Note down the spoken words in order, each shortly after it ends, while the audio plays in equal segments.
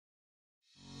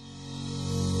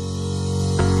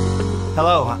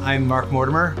Hello, I'm Mark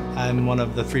Mortimer. I'm one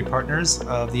of the 3 partners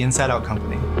of the Inside Out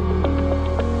company.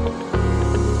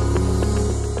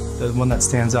 The one that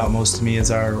stands out most to me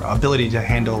is our ability to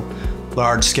handle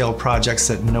large-scale projects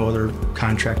that no other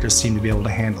contractors seem to be able to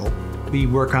handle. We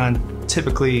work on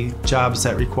typically jobs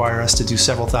that require us to do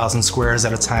several thousand squares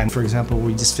at a time. For example,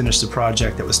 we just finished a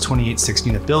project that was 28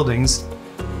 6-unit buildings,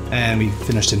 and we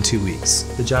finished in 2 weeks.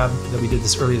 The job that we did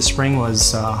this early this spring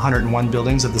was 101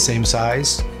 buildings of the same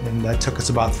size, and that took us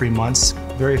about 3 months.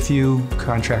 Very few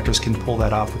contractors can pull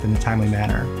that off within a timely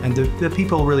manner. And the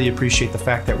people really appreciate the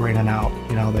fact that we're in and out.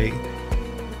 You know,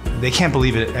 they can't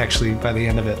believe it actually by the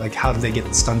end of it. Like, how did they get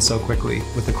this done so quickly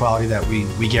with the quality that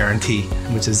we guarantee,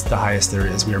 which is the highest there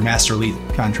is. We are Master Elite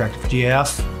contractor for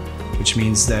GAF, which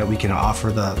means that we can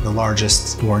offer the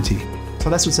largest warranty. So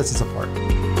that's what sets us apart.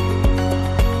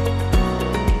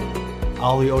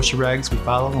 All the OSHA regs we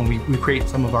follow, and we create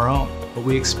some of our own, what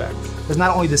we expect. There's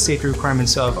not only the safety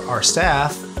requirements of our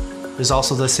staff, there's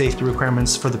also the safety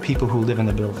requirements for the people who live in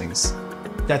the buildings.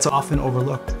 That's often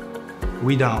overlooked.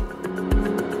 We don't.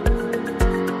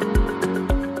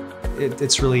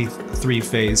 It's really a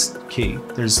 3-phase key.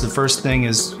 There's the first thing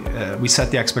is we set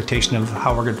the expectation of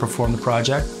how we're going to perform the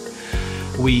project.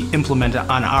 We implement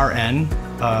on our end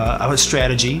a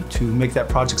strategy to make that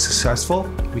project successful.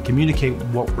 We communicate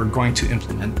what we're going to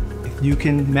implement. If you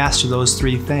can master those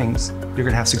 3 things, you're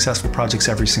going to have successful projects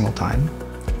every single time.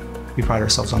 We pride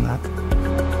ourselves on that.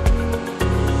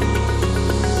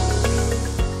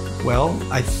 Well,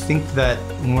 I think that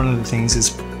one of the things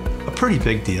is a pretty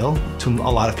big deal to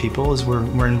a lot of people is we're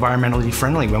environmentally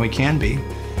friendly when we can be.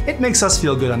 It makes us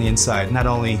feel good on the inside. Not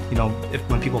only, you know,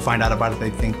 when people find out about it, they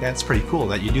think that's pretty cool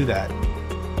that you do that.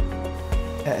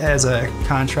 As a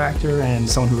contractor and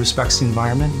someone who respects the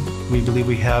environment, we believe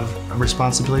we have a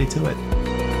responsibility to it.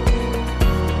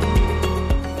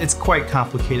 It's quite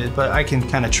complicated, but I can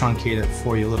kind of truncate it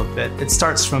for you a little bit. It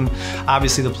starts from,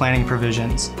 obviously, the planning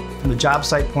provisions. From the job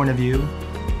site point of view,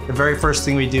 the very first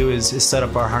thing we do is set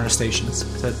up our harness stations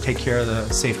to take care of the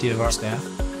safety of our staff.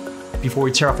 Before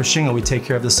we tear off a shingle, we take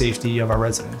care of the safety of our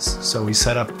residents. So we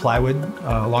set up plywood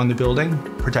along the building,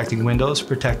 protecting windows,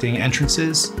 protecting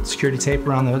entrances, security tape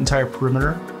around the entire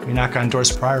perimeter. We knock on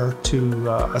doors prior to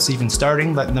us even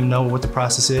starting, letting them know what the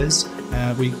process is.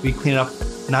 We clean it up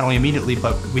not only immediately,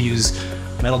 but we use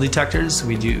metal detectors,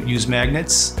 we use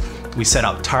magnets. We set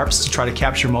out tarps to try to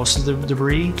capture most of the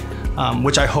debris,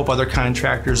 which I hope other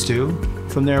contractors do.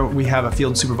 From there, we have a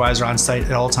field supervisor on site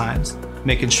at all times,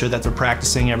 making sure that they're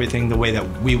practicing everything the way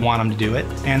that we want them to do it.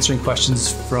 Answering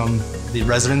questions from the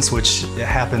residents, which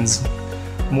happens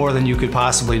more than you could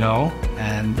possibly know.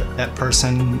 And that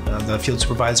person, the field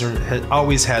supervisor,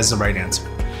 always has the right answer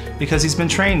because he's been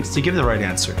trained to give the right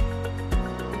answer.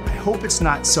 I hope it's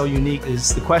not so unique as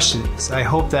the questions. I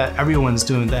hope that everyone's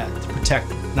doing that to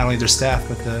protect not only their staff,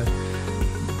 but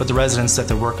the residents that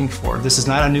they're working for. This is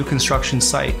not a new construction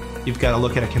site. You've got to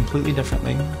look at it completely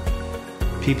differently.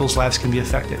 People's lives can be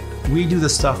affected. We do the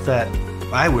stuff that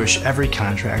I wish every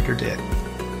contractor did.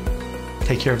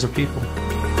 Take care of their people.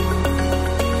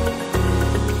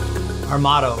 Our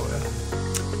motto,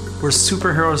 we're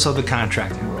superheroes of the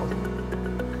contracting world.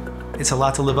 It's a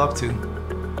lot to live up to,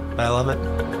 but I love it.